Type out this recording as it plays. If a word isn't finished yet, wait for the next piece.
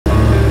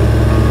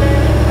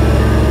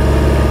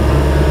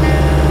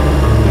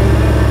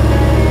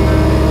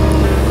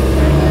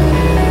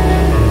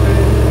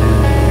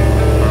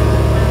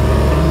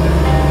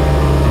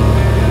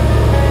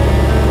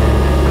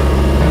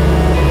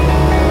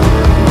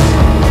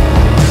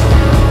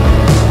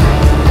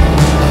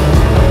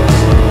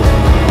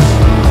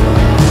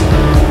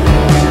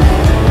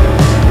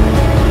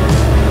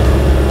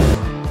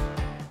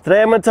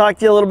going to talk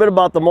to you a little bit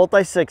about the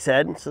Multi6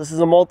 head. So this is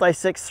a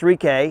Multi6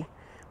 3K.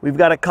 We've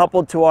got it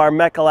coupled to our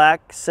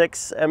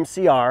Multi6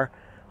 MCR.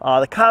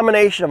 The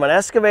combination of an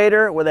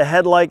excavator with a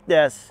head like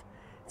this,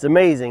 it's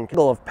amazing.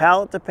 Of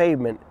pallet to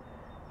pavement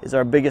is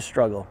our biggest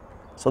struggle.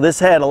 So this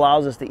head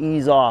allows us to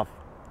ease off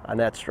on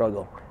that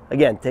struggle.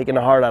 Again, taking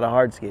the heart out of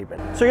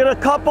hardscaping. So you're going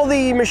to couple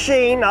the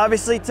machine,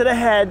 obviously, to the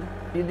head.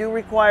 You do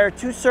require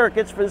 2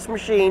 circuits for this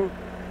machine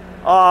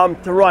to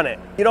run it.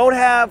 You don't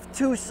have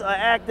 2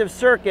 active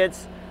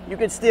circuits. You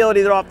can steal it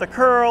either off the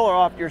curl or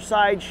off your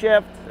side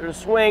shift or the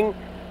swing.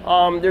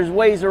 There's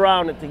ways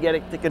around it to get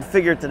it to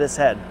configure to this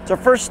head. So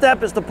first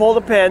step is to pull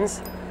the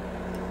pins.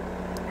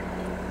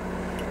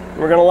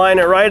 We're going to line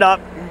it right up.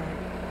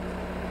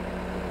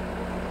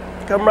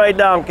 Come right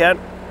down, Ken.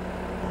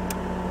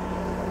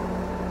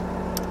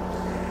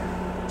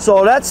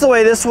 So that's the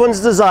way this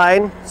one's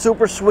designed.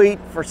 Super sweet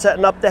for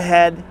setting up the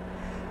head.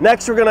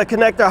 Next, we're going to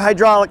connect our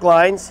hydraulic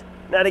lines.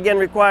 That again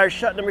requires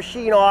shutting the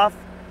machine off.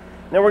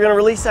 Then we're going to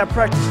release that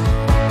pressure.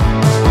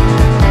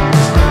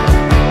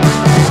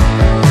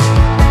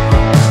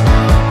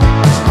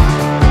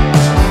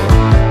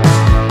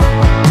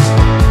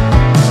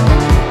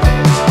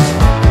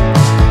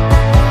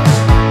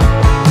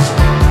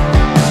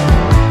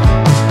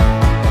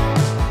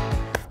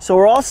 So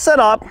we're all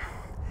set up.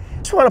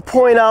 Just want to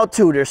point out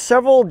too, there's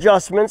several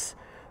adjustments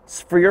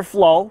for your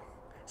flow.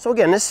 So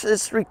again,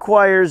 this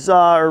requires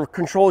or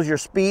controls your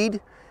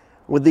speed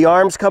with the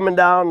arms coming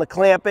down, the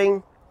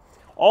clamping.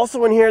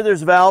 Also in here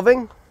there's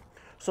valving.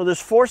 So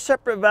there's 4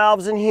 separate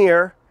valves in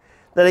here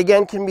that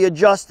again can be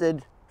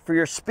adjusted for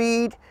your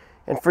speed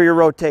and for your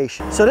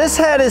rotation. So this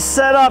head is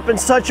set up in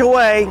such a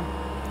way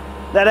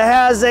that it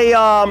has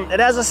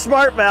a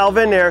smart valve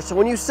in there. So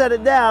when you set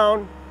it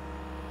down,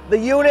 the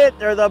unit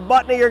or the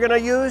button that you're going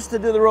to use to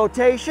do the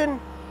rotation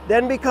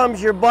then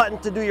becomes your button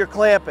to do your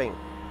clamping.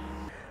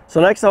 So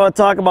next I want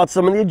to talk about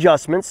some of the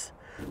adjustments.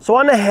 So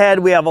on the head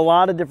we have a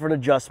lot of different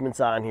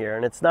adjustments on here,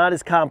 and it's not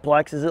as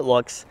complex as it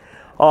looks.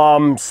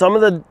 Some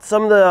of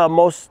the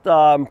most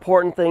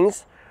important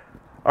things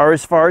are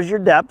as far as your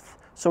depth.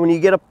 So when you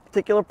get a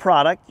particular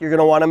product, you're going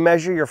to want to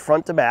measure your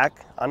front to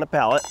back on the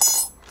pallet.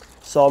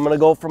 So I'm going to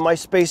go from my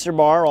spacer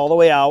bar all the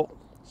way out.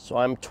 So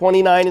I'm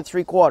 29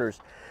 3/4.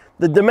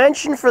 The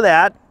dimension for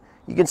that,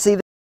 you can see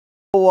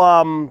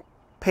the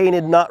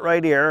painted nut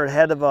right here,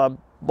 head of a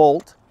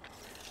bolt.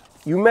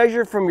 You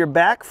measure from your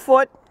back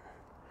foot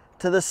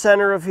to the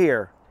center of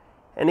here.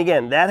 And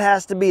again, that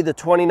has to be the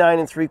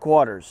 29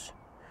 3/4.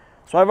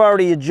 So I've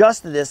already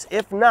adjusted this.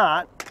 If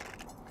not,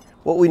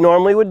 what we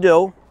normally would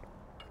do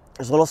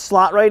is a little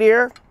slot right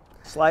here,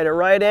 slide it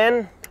right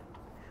in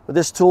with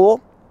this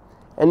tool.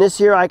 And this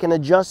here, I can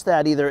adjust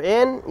that either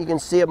in, you can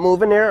see it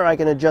moving there, or I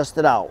can adjust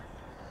it out.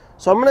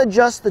 So I'm going to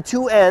adjust the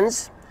 2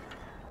 ends,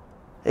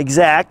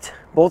 exact,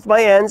 both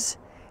my ends,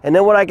 and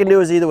then what I can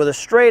do is either with a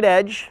straight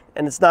edge,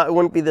 and it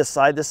wouldn't be this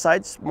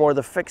side's more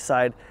the fixed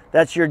side,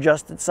 that's your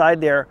adjusted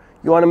side there.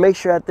 You want to make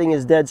sure that thing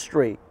is dead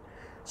straight.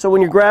 So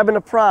when you're grabbing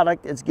a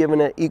product, it's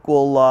giving it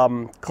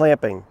equal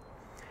clamping.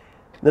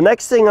 The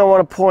next thing I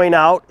want to point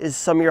out is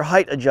some of your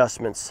height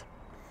adjustments.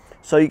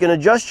 So you can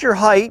adjust your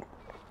height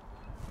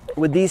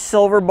with these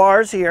silver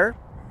bars here.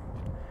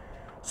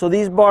 So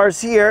these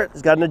bars here,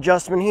 it's got an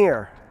adjustment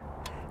here.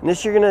 And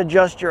this you're going to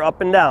adjust your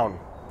up and down.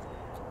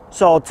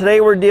 So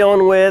today we're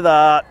dealing with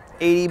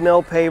 80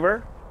 mil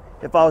paver.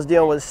 If I was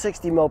dealing with a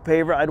 60 mil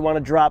paver, I'd want to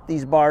drop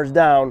these bars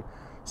down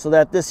so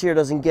that this here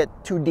doesn't get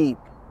too deep.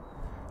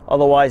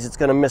 Otherwise it's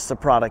going to miss the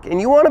product. And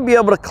you want to be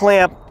able to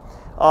clamp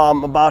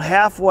about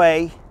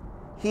halfway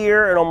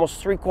here and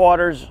almost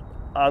 3/4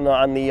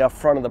 on the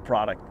front of the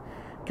product.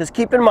 Because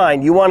keep in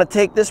mind, you want to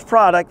take this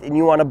product and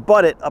you want to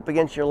butt it up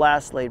against your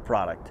last laid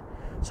product.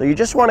 So you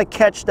just want to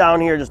catch down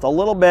here just a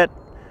little bit,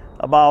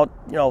 about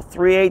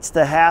 3/8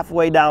 to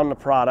halfway down the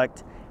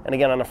product. And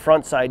again, on the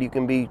front side you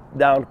can be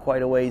down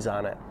quite a ways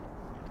on it.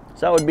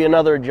 So that would be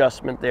another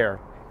adjustment there.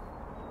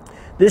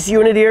 This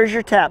unit here is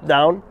your tap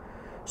down.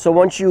 So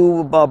once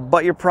you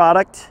butt your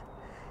product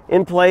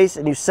in place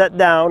and you set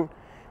down,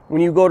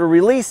 when you go to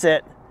release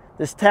it,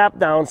 this tap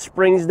down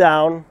springs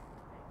down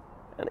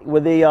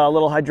with a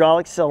little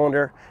hydraulic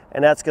cylinder,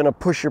 and that's going to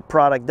push your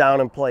product down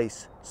in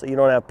place so you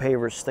don't have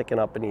pavers sticking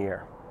up in the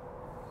air.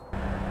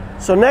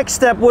 So next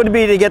step would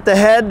be to get the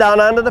head down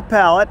onto the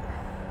pallet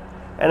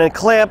and then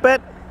clamp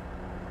it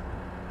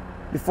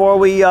before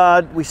we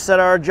set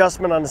our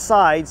adjustment on the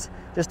sides,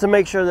 just to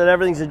make sure that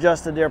everything's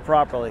adjusted there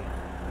properly.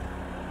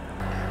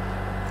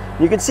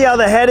 You can see how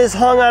the head is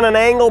hung on an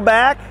angle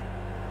back.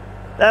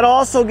 That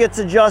also gets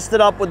adjusted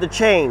up with the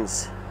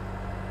chains.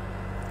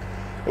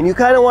 And you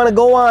kind of want to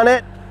go on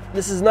it.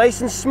 This is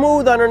nice and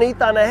smooth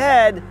underneath on the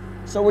head,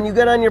 so when you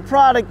get on your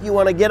product, you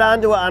want to get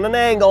onto it on an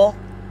angle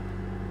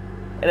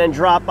and then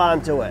drop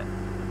onto it.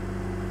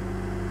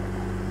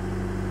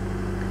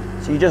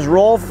 So you just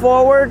roll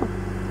forward,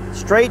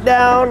 straight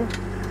down.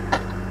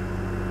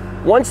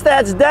 Once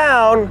that's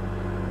down,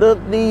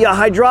 the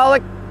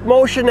hydraulic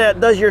motion that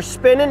does your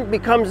spinning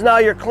becomes now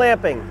your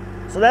clamping.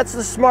 So that's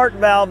the smart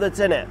valve that's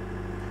in it.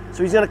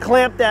 So he's going to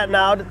clamp that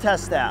now to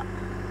test that.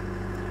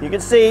 You can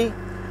see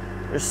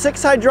there's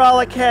 6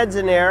 hydraulic heads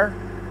in there.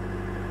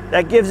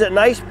 That gives it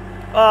nice,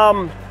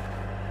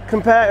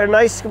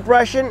 nice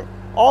compression.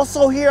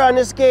 Also here on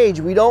this gauge,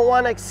 we don't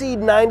want to exceed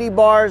 90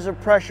 bars of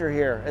pressure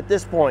here at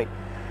this point.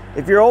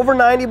 If you're over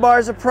 90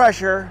 bars of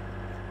pressure,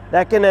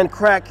 that can then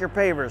crack your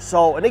pavers.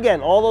 So, and again,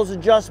 all those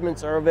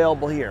adjustments are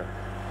available here.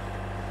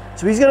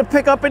 So he's going to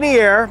pick up in the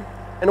air,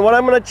 and what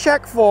I'm going to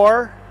check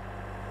for,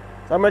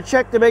 so I'm going to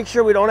check to make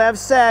sure we don't have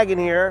sag in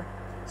here.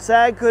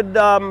 Sag could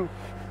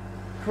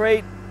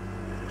create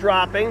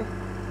dropping.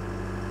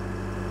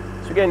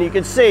 So again, you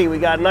can see we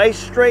got a nice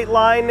straight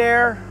line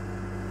there.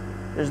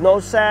 There's no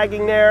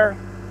sagging there.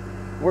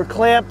 We're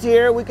clamped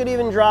here. We could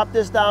even drop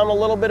this down a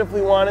little bit if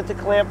we wanted to,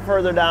 clamp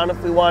further down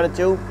if we wanted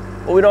to.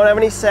 But we don't have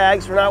any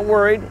sags, we're not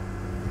worried.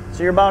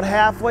 So you're about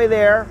halfway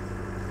there.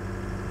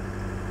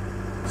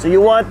 So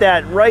you want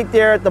that right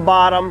there at the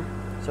bottom.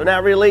 So when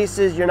that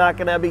releases, you're not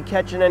gonna be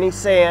catching any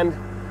sand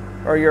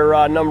or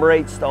your number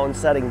 8 stone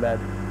setting bed.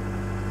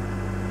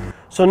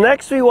 So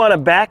next we wanna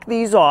back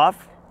these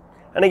off.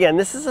 And again,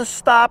 this is a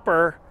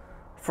stopper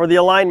for the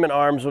alignment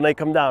arms when they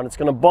come down. It's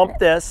gonna bump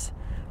this,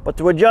 but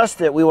to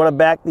adjust it, we wanna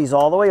back these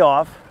all the way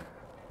off.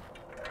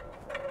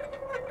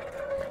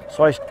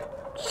 So I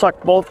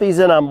suck both these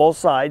in on both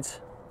sides.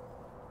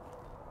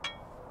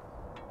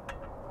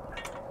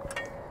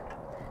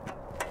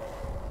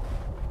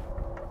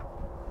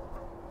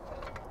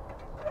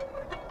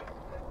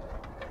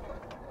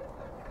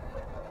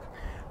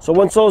 So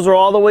once those are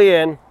all the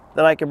way in,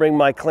 then I can bring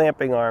my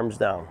clamping arms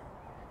down.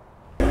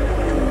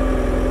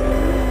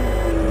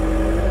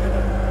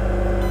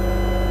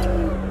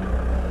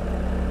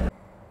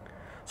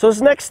 So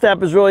this next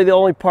step is really the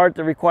only part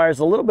that requires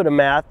a little bit of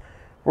math.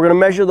 We're going to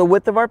measure the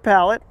width of our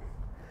pallet.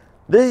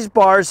 These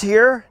bars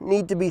here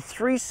need to be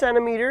 3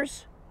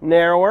 centimeters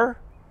narrower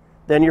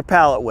than your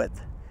pallet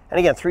width. And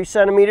again, 3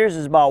 centimeters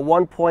is about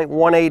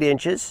 1.18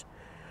 inches.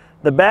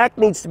 The back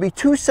needs to be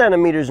 2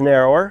 centimeters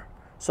narrower,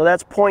 so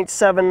that's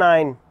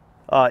 0.79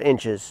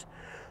 inches.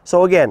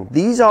 So again,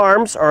 these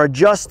arms are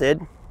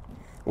adjusted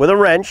with a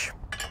wrench.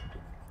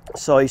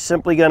 So you're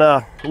simply going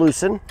to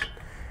loosen.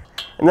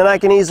 And then I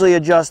can easily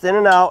adjust in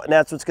and out, and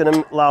that's what's going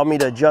to allow me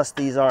to adjust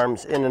these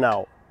arms in and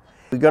out.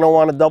 You're going to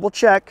want to double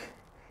check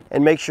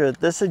and make sure that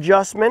this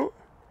adjustment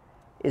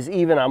is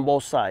even on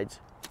both sides.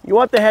 You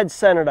want the head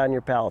centered on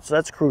your pallet, so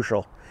that's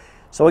crucial.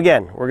 So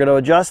again, we're going to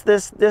adjust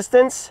this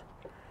distance,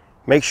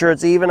 make sure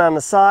it's even on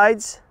the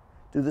sides,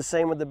 do the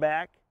same with the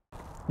back.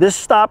 This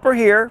stopper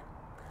here,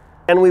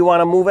 and we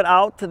want to move it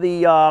out to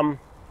the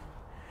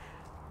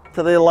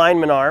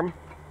alignment arm.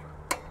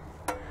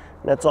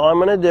 And that's all I'm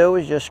going to do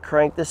is just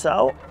crank this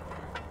out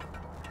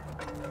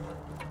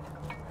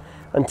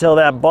until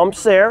that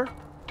bumps there.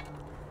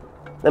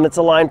 Then it's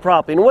aligned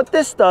properly. And what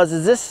this does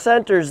is this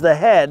centers the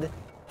head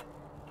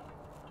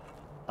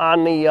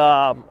on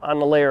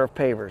the layer of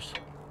pavers,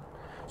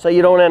 so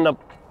you don't end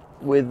up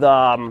with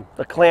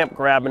the clamp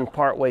grabbing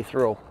part way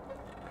through.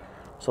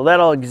 So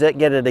that'll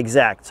get it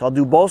exact. So I'll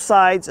do both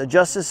sides,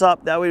 adjust this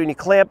up. That way when you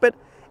clamp it,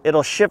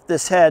 it'll shift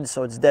this head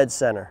so it's dead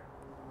center.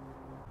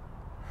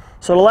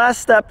 So the last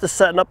step to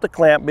setting up the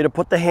clamp will be to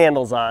put the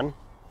handles on. You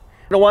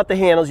don't want the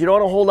handles. You don't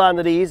want to hold on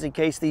to these in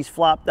case these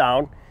flop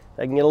down.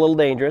 They can get a little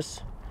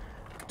dangerous.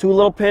 2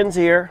 little pins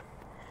here.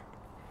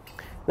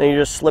 Then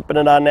you're just slipping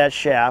it on that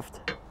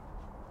shaft.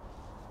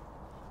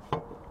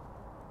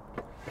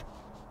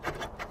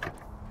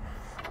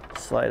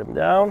 Slide them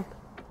down.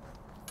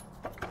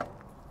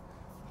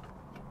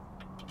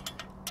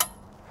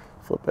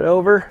 Flip it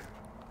over.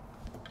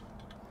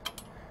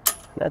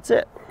 That's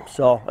it.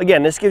 So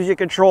again, this gives you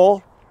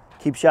control.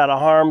 Keeps you out of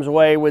harm's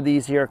way with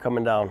these here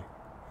coming down.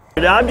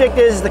 The object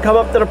is to come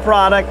up to the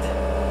product,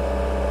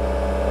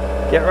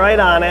 get right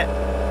on it,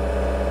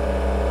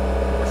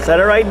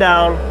 set it right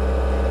down,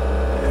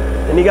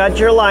 then you got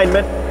your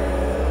alignment.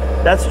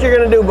 That's what you're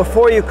going to do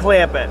before you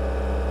clamp it.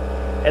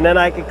 And then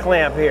I can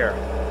clamp here.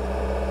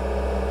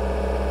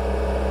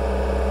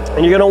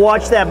 And you're going to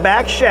watch that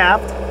back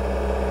shaft.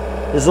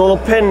 There's a little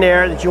pin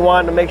there that you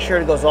want to make sure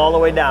it goes all the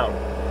way down.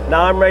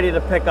 Now I'm ready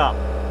to pick up.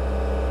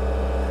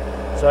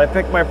 So I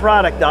pick my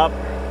product up,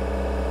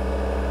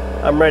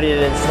 I'm ready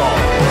to install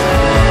it.